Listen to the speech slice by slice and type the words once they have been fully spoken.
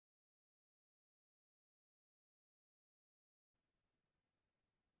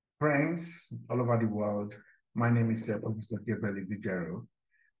Friends all over the world, my name is Professor Gabriel Ivbijaro.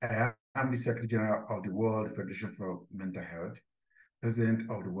 I am the Secretary General of the World Federation for Mental Health, President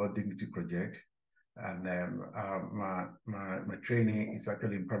of the World Dignity Project, and my training is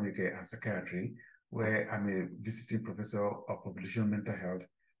actually in primary care and psychiatry, where I'm a visiting professor of population mental health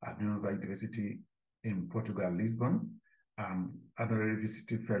at Nova University in Portugal, Lisbon. I'm honorary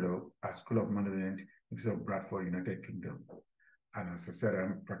visiting fellow at School of Management, University of Bradford, United Kingdom. And as I said,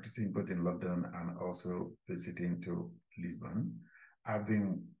 I'm practicing both in London and also visiting to Lisbon. I've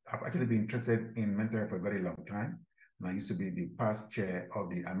actually been interested in mental health for a very long time. And I used to be the past chair of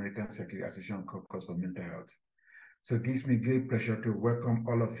the American Psychiatric Association Caucus for Mental Health. So it gives me great pleasure to welcome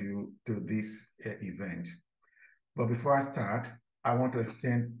all of you to this event. But before I start, I want to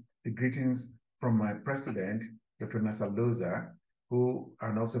extend the greetings from my president, Dr. Nasa Loza, who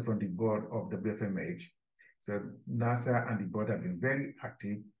and also from the board of WFMH. So NASA and the board have been very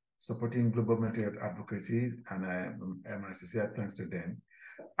active supporting global mental health advocacy, and my sincere thanks to them.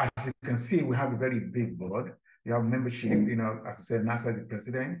 As you can see, we have a very big board. We have membership, as I said, NASA is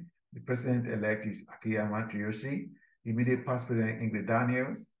the president-elect is Akiyama Tsuyoshi, immediate past president Ingrid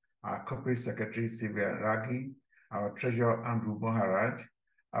Daniels, our corporate secretary Sylvia Raggi, our treasurer Andrew Moharaj,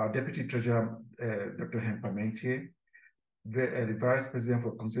 our deputy treasurer Dr. Hen Parmentier, the vice president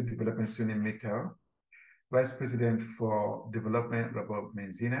for consumer development Suni Mittal, Vice President for Development, Robert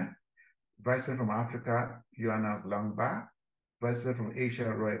Menzina, Vice President from Africa, Johannes Langba, Vice President from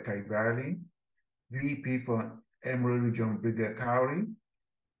Asia, Roy Kaibali, VP from Emerald Region, Brigadier Kauri,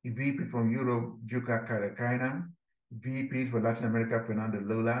 VP from Europe, Juka Karakainam, VP for Latin America, Fernando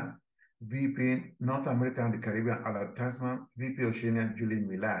Lolas, VP North America and the Caribbean, Alad Tasman, VP Oceania, Julie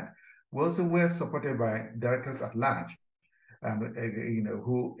Milad. We also were supported by directors at large,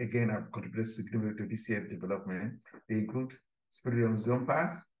 who again have contributed significantly to this year's development. They include Spiridion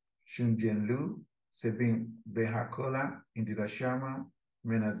Zompas, Shunjian Lu, Sebin Behakola, Indira Sharma,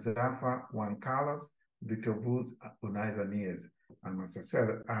 Mena Zafa, Juan Carlos, Victor Woods, Unaiza Niers. And as I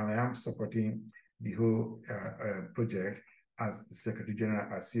said, I am supporting the whole project as the Secretary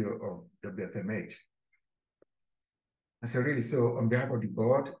General, as CEO of WFMH. And so on behalf of the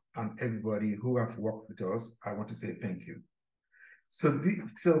board and everybody who have worked with us, I want to say thank you. So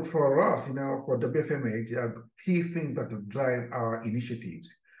for us, for WFMH, there are key things that will drive our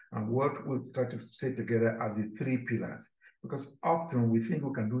initiatives and what we'll try to say together as the 3 pillars. Because often we think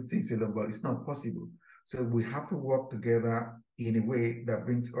we can do things alone, but it's not possible. So we have to work together in a way that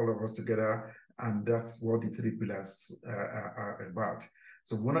brings all of us together, and that's what the 3 pillars are about.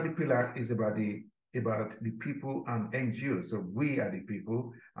 So one of the pillars is about the people and NGOs. So we are the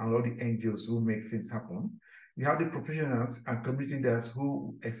people and all the NGOs who make things happen. You have the professionals and community leaders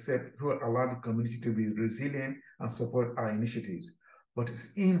who allow the community to be resilient and support our initiatives. But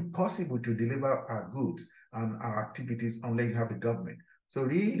it's impossible to deliver our goods and our activities unless you have the government. So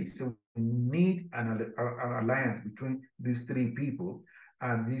we need an alliance between these 3 people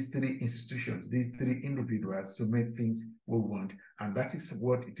and these 3 institutions, these 3 individuals to make things we want. And that is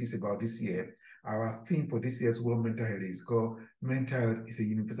what it is about this year. Our theme for this year's World Mental Health is called Mental Health is a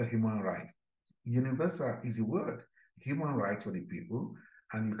Universal Human Right. Universal is a word, human rights for the people,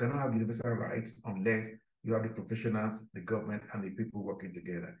 and you cannot have universal rights unless you have the professionals, the government, and the people working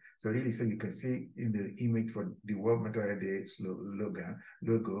together. So you can see in the image for the World Mental Health Day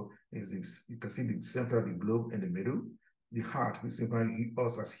logo is you can see the center of the globe in the middle, the heart, which is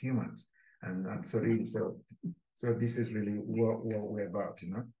us as humans, and so this is really what we're about,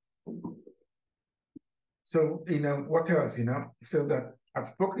 So what else, so that I've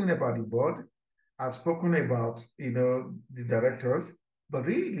spoken about the board. I've spoken about, the directors, but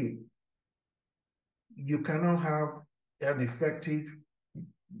really, you cannot have an effective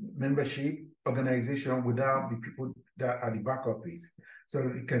membership organization without the people that are the back office. So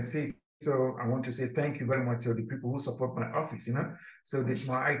you can see, so I want to say thank you very much to the people who support my office, So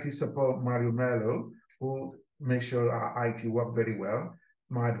my IT support, Mario Mello, who makes sure our IT work very well.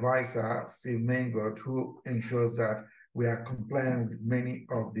 My advisor, Steve Mangott, who ensures that we are compliant with many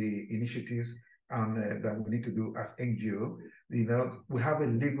of the initiatives that we need to do as NGO. We have a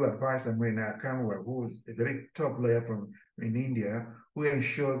legal advisor, Marina Kamwa, who is a very top lawyer in India, who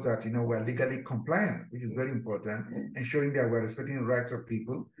ensures that we're legally compliant, which is very important, ensuring that we're respecting the rights of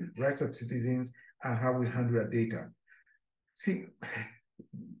people, rights of citizens, and how we handle our data. See,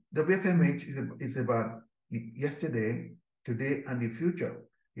 the WFMH is about yesterday, today, and the future.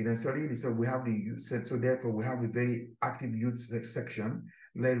 So we have the youth, so therefore we have a very active youth section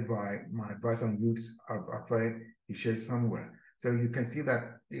led by my advisor on youth, Ishe somewhere. So you can see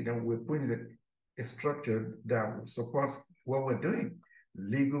that we're putting a structure that supports what we're doing.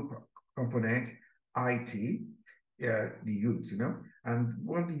 legal component, IT, the youths, and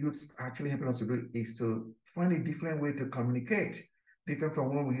what the youths actually helping us to do is to find a different way to communicate, different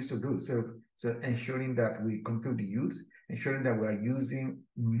from what we used to do. So ensuring that we communicate with the youths, ensuring that we are using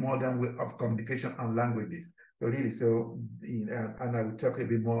modern way of communication and languages. So really, and I will talk a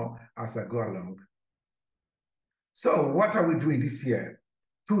bit more as I go along. So what are we doing this year?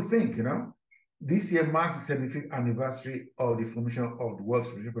 Two things, This year marks the 75th anniversary of the formation of the World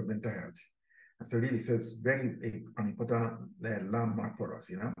Federation for Mental Health. And so really, so it's very an important landmark for us,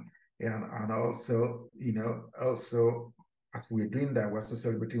 and also, also as we're doing that, we're also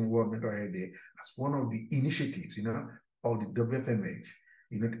celebrating World Mental Health Day as one of the initiatives, of the WFMH,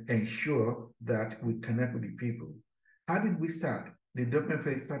 to ensure that we connect with the people. How did we start? The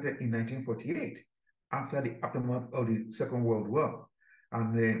WFMH started in 1948 after the aftermath of the Second World War.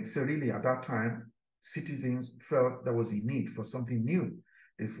 And so really at that time, citizens felt there was a need for something new.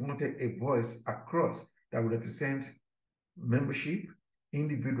 They wanted a voice across that would represent membership,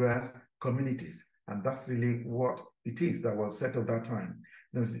 individuals, communities. And that's really what it is that was set at that time.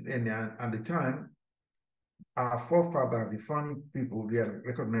 And at the time, our forefathers, the founding people, they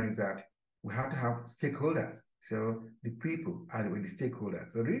recognized that we have to have stakeholders. So the people are the stakeholders.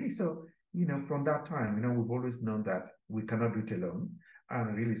 So really, from that time, we've always known that we cannot do it alone.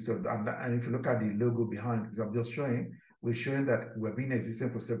 And really, and if you look at the logo behind, because I'm just showing, we're showing that we've been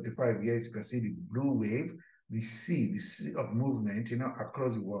existing for 75 years. You can see the blue wave, the sea of movement,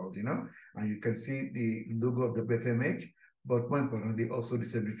 across the world, and you can see the logo of the WFMH, but more importantly, also the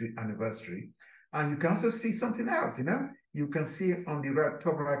 75th anniversary. And you can also see something else, You can see on the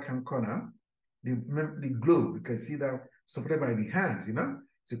top right-hand corner, the globe. You can see that supported by the hands,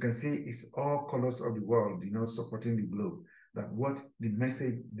 So you can see it's all colors of the world, supporting the globe. That what the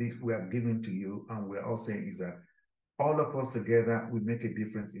message we are giving to you and we're all saying is that all of us together will make a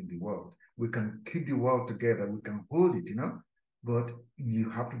difference in the world. We can keep the world together. We can hold it, but you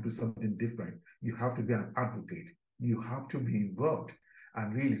have to do something different. You have to be an advocate. You have to be involved.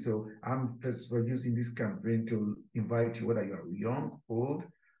 And really, so I'm first of all using this campaign to invite you, whether you're young, old,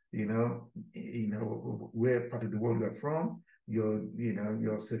 where part of the world you're from,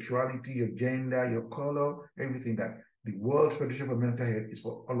 your sexuality, your gender, your color, everything, that the World Federation for Mental Health is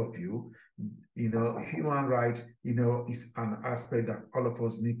for all of you. Human rights, is an aspect that all of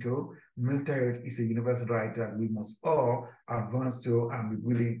us need to. Mental health is a universal right that we must all advance to and be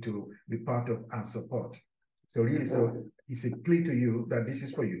willing to be part of and support. So really, so it's a plea to you that this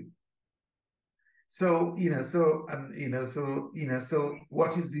is for you. So, so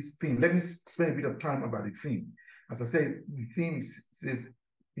what is this theme? Let me spend a bit of time about the theme. As I said, the theme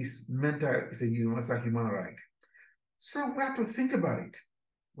is mental, it's a universal human right. So we have to think about it.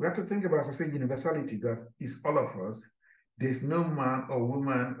 We have to think about, as I say, universality, that is all of us. There's no man or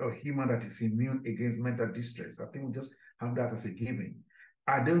woman or human that is immune against mental distress. I think we just have that as a given.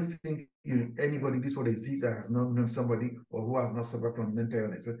 I don't think anybody in this world exists that has not known somebody or who has not suffered from mental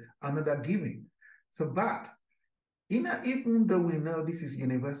illness. Another given. So, but even though we know this is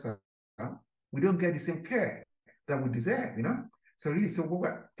universal, we don't get the same care that we deserve, So really, so what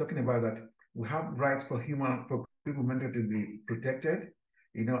we're talking about, that we have rights for people mentally to be protected,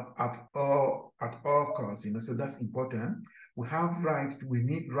 at all costs, so that's important. We have we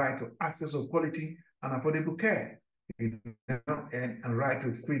need right to access of quality and affordable care, and right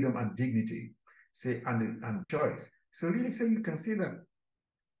to freedom and dignity, and choice. So really, so you can see that,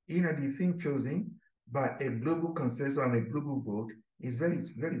 the thing chosen by a global consensus and a global vote is very,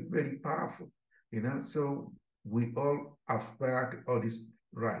 very, very powerful, So we all aspire to all this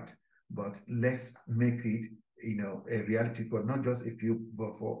right, but let's make it, a reality for not just a few,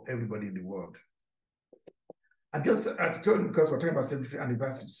 but for everybody in the world. I told you, because we're talking about 75th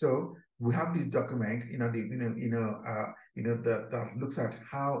anniversary, so we have this document, that looks at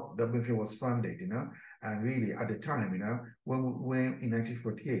how WFMH was founded, and really at the time, when in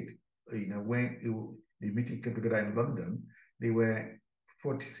 1948, when the meeting came together in London, there were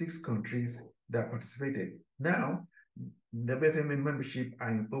 46 countries that participated. Now, the WFMH membership are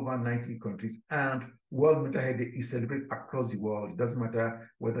in over 90 countries, and World Mental Health Day is celebrated across the world. It doesn't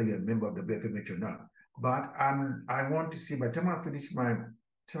matter whether you're a member of the WFMH or not. But I want to see, by the time I finish my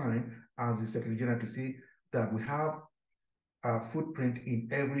time as the Secretary General, to see that we have a footprint in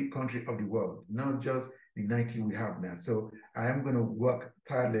every country of the world, not just the 90 we have now. So I am going to work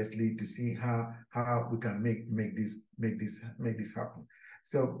tirelessly to see how we can make this happen.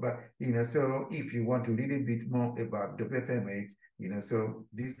 So, but so if you want to read a bit more about WFMH, so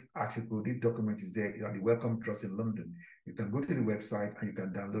this article, this document is there at the Wellcome Trust in London. You can go to the website and you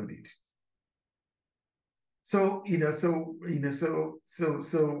can download it. So, since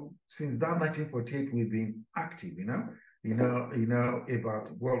that 1948, we've been active, about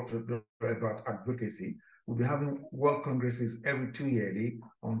about advocacy. We'll be having world congresses every 2 yearly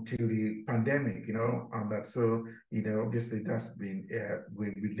until the pandemic, and that so, obviously that's been,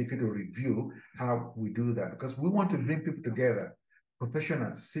 we're looking to review how we do that because we want to bring people together,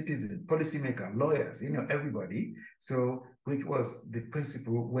 professionals, citizens, policymakers, lawyers, everybody. So, which was the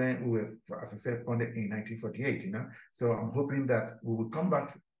principle when we were, as I said, founded in 1948, So I'm hoping that we will come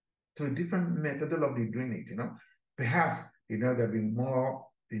back to a different methodology of doing it, Perhaps, there'll be more,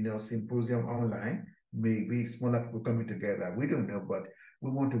 symposium online, maybe smaller people coming together. We don't know, but we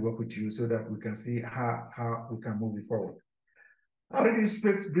want to work with you so that we can see how we can move it forward. I already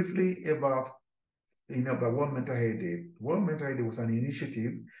spoke briefly about about World Mental Health Day. World Mental Health Day was an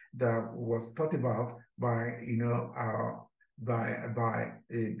initiative that was thought about by,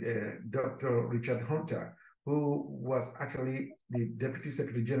 Dr. Richard Hunter, who was actually the Deputy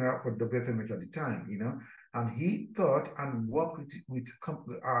Secretary General for WFMH at the time, and he thought and worked with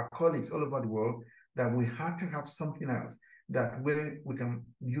our colleagues all over the world that we had to have something else that way we can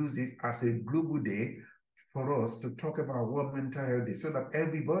use it as a global day for us to talk about World Mental Health Day so that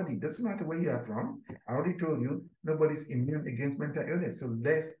everybody, doesn't matter where you are from, I already told you, nobody's immune against mental illness. So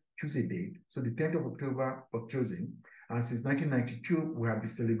let's choose a date. So the 10th of October was chosen. And since 1992, we have been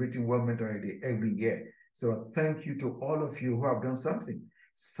celebrating World Mental Health Day every year. So thank you to all of you who have done something.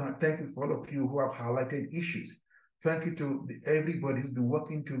 So thank you for all of you who have highlighted issues. Thank you to everybody who's been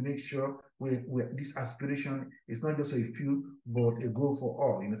working to make sure this aspiration is not just a few, but a goal for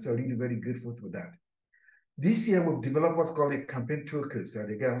all. So really very grateful for that. This year, we've developed what's called a campaign toolkit. So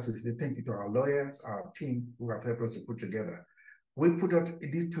again, also say thank you to our lawyers, our team who have helped us to put together. We put out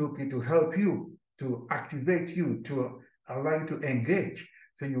this toolkit to help you, to activate you, to allow you to engage.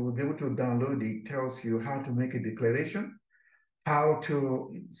 So you will be able to download it. It tells you how to make a declaration, how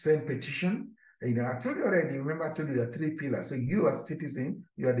to send petition. I told you already, remember I told you there are 3 pillars. So you as a citizen,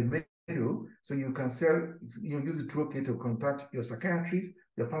 you are the middle, so you can use the toolkit to contact your psychiatrist,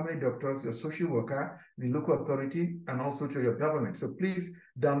 your family doctors, your social worker, the local authority, and also to your government. So please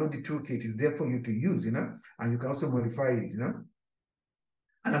download the toolkit. It's there for you to use, and you can also modify it,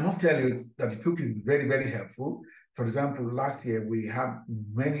 And I must tell you that the toolkit is very, very helpful. For example, last year we had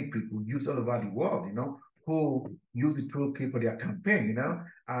many people use all over the world, who use the toolkit for their campaign,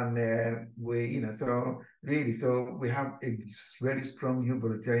 and so really, so we have a very strong youth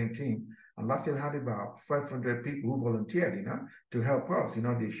volunteering team. And last year we had about 500 people who volunteered, to help us,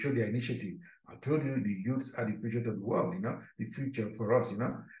 they show their initiative. I told you the youths are the future of the world, the future for us,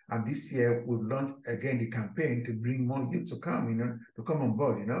 And this year we've launched again the campaign to bring more youth to come, to come on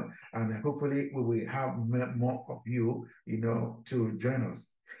board, and hopefully we will have more of you, to join us.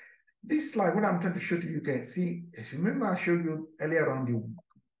 This slide, what I'm trying to show to you, you can see, if you remember I showed you earlier on the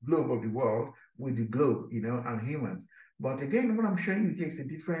globe of the world with the globe, and humans. But again, what I'm showing you here is a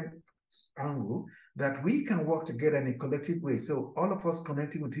different angle that we can work together in a collective way. So all of us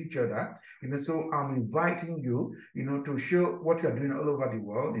connecting with each other, so I'm inviting you, to show what you're doing all over the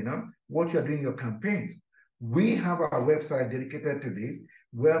world, what you're doing in your campaigns. We have our website dedicated to this,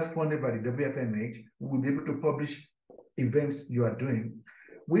 well funded by the WFMH. We'll be able to publish events you are doing.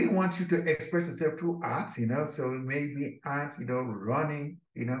 We want you to express yourself through art, so maybe art, running,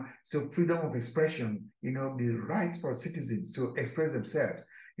 so freedom of expression, the right for citizens to express themselves.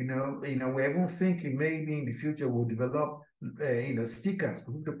 We're even thinking maybe in the future we'll develop, stickers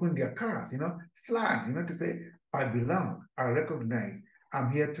for people to put in their cars, flags, to say, I belong, I recognize,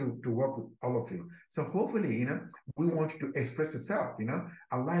 I'm here to work with all of you. So hopefully, we want you to express yourself,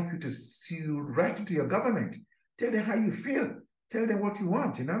 I'd like you to write it to your government, tell them how you feel. Tell them what you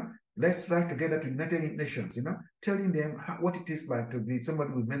want, Let's write together to United Nations, telling them what it is like to be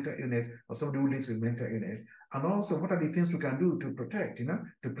somebody with mental illness or somebody who lives with mental illness. And also, what are the things we can do to protect,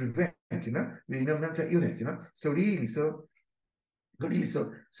 to prevent, mental illness, So really, so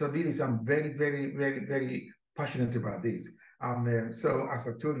I'm very, very, very, very passionate about this. So as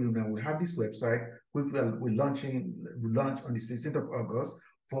I told you now, we have this website, we launch on the 16th of August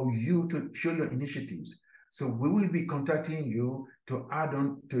for you to show your initiatives. So we will be contacting you to add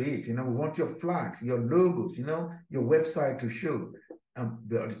on to it. We want your flags, your logos, your website to show.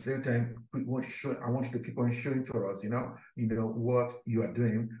 But at the same time, I want you to keep on showing for us, what you are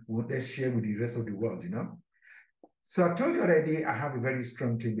doing. Let's share with the rest of the world, So I told you already, I have a very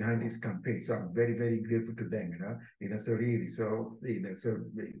strong team behind this campaign. So I'm very, very grateful to them, So really, so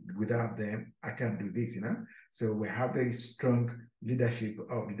without them, I can't do this, So we have very strong leadership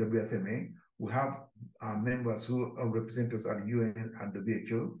of the WFMA. We have our members who represent us at the UN and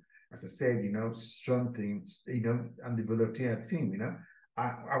WHO. as I said, strong things, and the volunteer thing,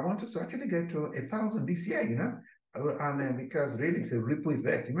 I want us to actually get to 1,000 this year, and because really it's a ripple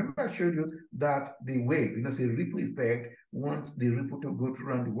effect. Remember, I showed you that the wave, it's a ripple effect. We want the ripple to go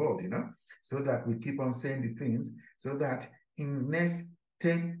around the world, so that we keep on saying the things, so that in next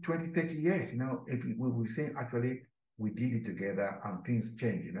 10, 20, 30 years, we will say actually we did it together and things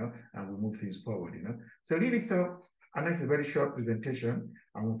change, and we move things forward, So really, and that's a very short presentation.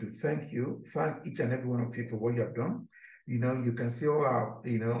 I want to thank each and every one of you for what you have done. You can see all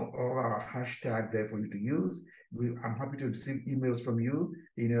our hashtag there for you to use. I'm happy to receive emails from you.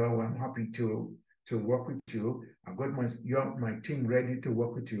 I'm happy to work with you. I've got my team ready to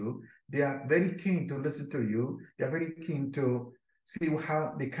work with you. They are very keen to listen to you. They are very keen to see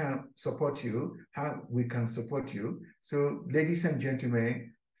how they can support you, how we can support you. So, ladies and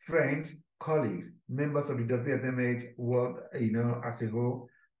gentlemen, friends, colleagues, members of the WFMH world, as a whole,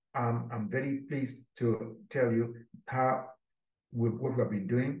 I'm very pleased to tell you what we have been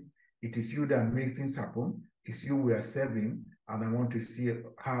doing. It is you that make things happen. It's you we are serving, and I want to see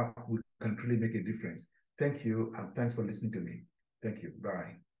how we can truly make a difference. Thank you, and thanks for listening to me. Thank you.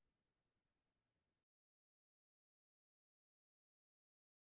 Bye.